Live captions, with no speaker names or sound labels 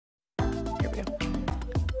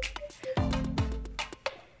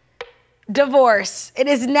Divorce. It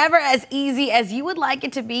is never as easy as you would like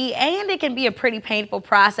it to be, and it can be a pretty painful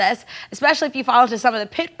process, especially if you fall into some of the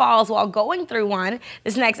pitfalls while going through one.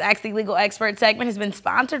 This next Ask the Legal Expert segment has been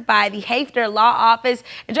sponsored by the Haefner Law Office.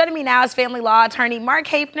 And joining me now is family law attorney Mark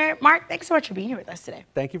Haefner. Mark, thanks so much for being here with us today.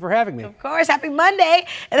 Thank you for having me. Of course. Happy Monday.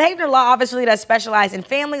 And the Haefner Law Office really does specialize in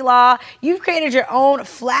family law. You've created your own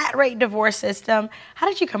flat rate divorce system. How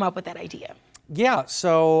did you come up with that idea? Yeah,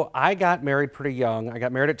 so I got married pretty young. I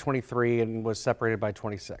got married at 23 and was separated by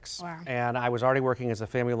 26. Wow. And I was already working as a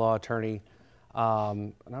family law attorney.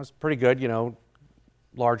 And I was pretty good, you know,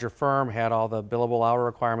 larger firm, had all the billable hour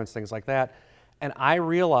requirements, things like that. And I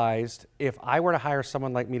realized if I were to hire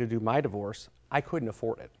someone like me to do my divorce, I couldn't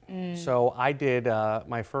afford it. So I did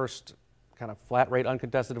my first kind of flat rate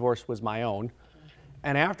uncontested divorce was my own.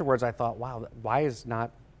 And afterwards I thought, wow, why is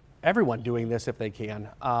not everyone doing this if they can?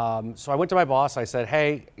 So I went to my boss, I said,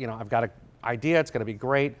 hey, you know, I've got an idea, it's gonna be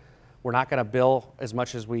great. We're not gonna bill as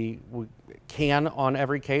much as we can on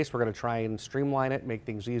every case. We're gonna try and streamline it, make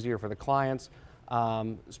things easier for the clients,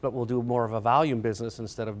 but we'll do more of a volume business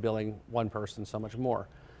instead of billing one person so much more.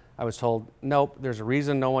 I was told, nope, there's a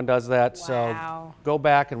reason no one does that, Wow. so go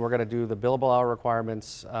back and we're gonna do the billable hour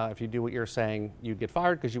requirements. If you do what you're saying, you'd get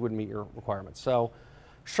fired because you wouldn't meet your requirements. So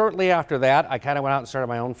shortly after that, I kind of went out and started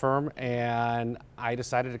my own firm, and I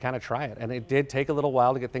decided to kind of try it. And it did take a little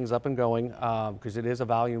while to get things up and going because it is a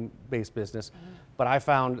volume-based business. But I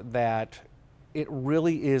found that it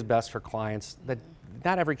really is best for clients that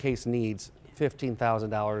not every case needs $15,000,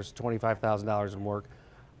 $25,000 in work.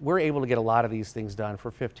 We're able to get a lot of these things done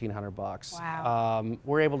for $1,500. Wow.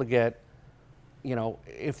 We're able to get, you know,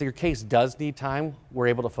 if your case does need time, we're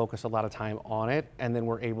able to focus a lot of time on it, and then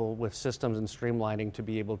we're able, with systems and streamlining, to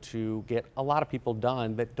be able to get a lot of people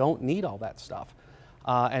done that don't need all that stuff.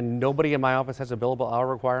 And nobody in my office has a billable hour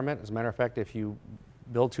requirement. As a matter of fact, if you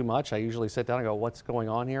bill too much, I usually sit down and go, what's going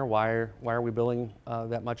on here? Why are we billing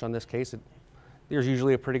that much on this case? There's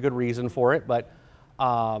usually a pretty good reason for it, but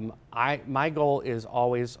my goal is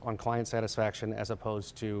always on client satisfaction as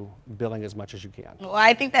opposed to billing as much as you can. Well,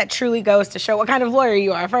 I think that truly goes to show what kind of lawyer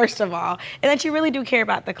you are, first of all, and that you really do care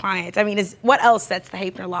about the clients. I mean, what else sets the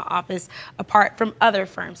Haefner Law Office apart from other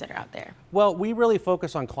firms that are out there? Well, we really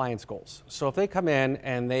focus on clients' goals. So if they come in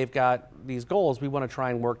and they've got these goals, we want to try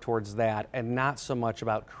and work towards that, and not so much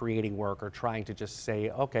about creating work or trying to just say,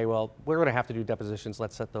 okay, well, we're going to have to do depositions,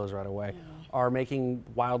 let's set those right away, or making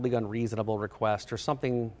wildly unreasonable requests or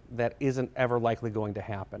something that isn't ever likely going to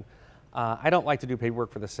happen. I don't like to do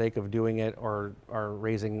paperwork for the sake of doing it or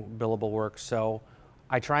raising billable work, so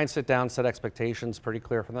I try and sit down, set expectations pretty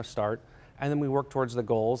clear from the start, and then we work towards the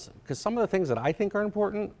goals, because some of the things that I think are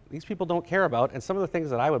important, these people don't care about, and some of the things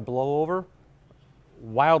that I would blow over,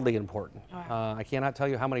 wildly important. Wow. I cannot tell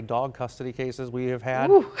you how many dog custody cases we have had.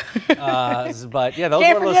 But yeah, those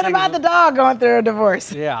Can't are those forget things. about the dog going through a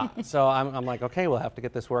divorce. Yeah, so I'm like, okay, we'll have to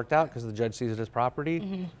get this worked out because the judge sees it as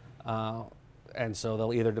property. And so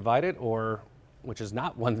they'll either divide it, or, which is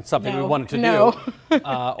not something we wanted to do,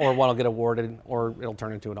 or one will get awarded, or it'll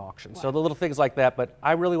turn into an auction. Wow. So the little things like that, but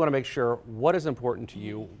I really want to make sure what is important to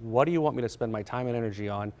you, what do you want me to spend my time and energy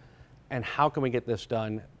on, and how can we get this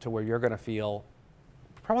done to where you're going to feel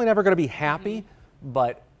probably never going to be happy,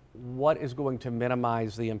 but what is going to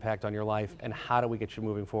minimize the impact on your life, and how do we get you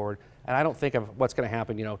moving forward? And I don't think of what's going to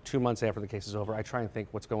happen, you know, 2 months after the case is over. I try and think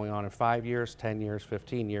what's going on in 5 years, 10 years,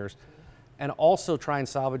 15 years, and also try and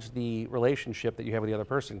salvage the relationship that you have with the other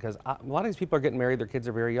person, because a lot of these people are getting married, their kids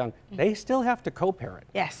are very young. They still have to co-parent.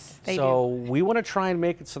 Yes, they do. So we want to try and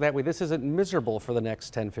make it so that way this isn't miserable for the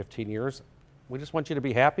next 10, 15 years. We just want you to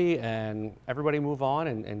be happy and everybody move on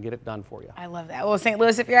and get it done for you. I love that. Well, St.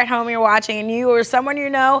 Louis, if you're at home and you're watching and you or someone you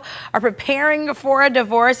know are preparing for a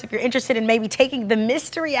divorce, if you're interested in maybe taking the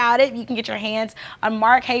mystery out of it, you can get your hands on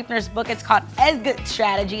Mark Haefner's book. It's called Exit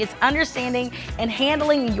Strategy. It's understanding and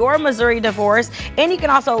handling your Missouri divorce. And you can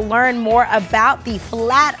also learn more about the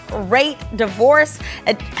flat rate divorce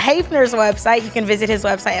at Haefner's website. You can visit his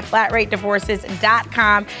website at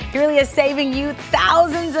flatratedivorces.com. He really is saving you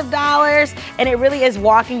thousands of dollars, and it really is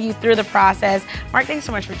walking you through the process. Mark, thanks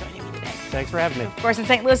so much for joining me today. Thanks for having me. Of course, in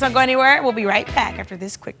St. Louis, don't go anywhere. We'll be right back after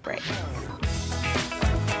this quick break.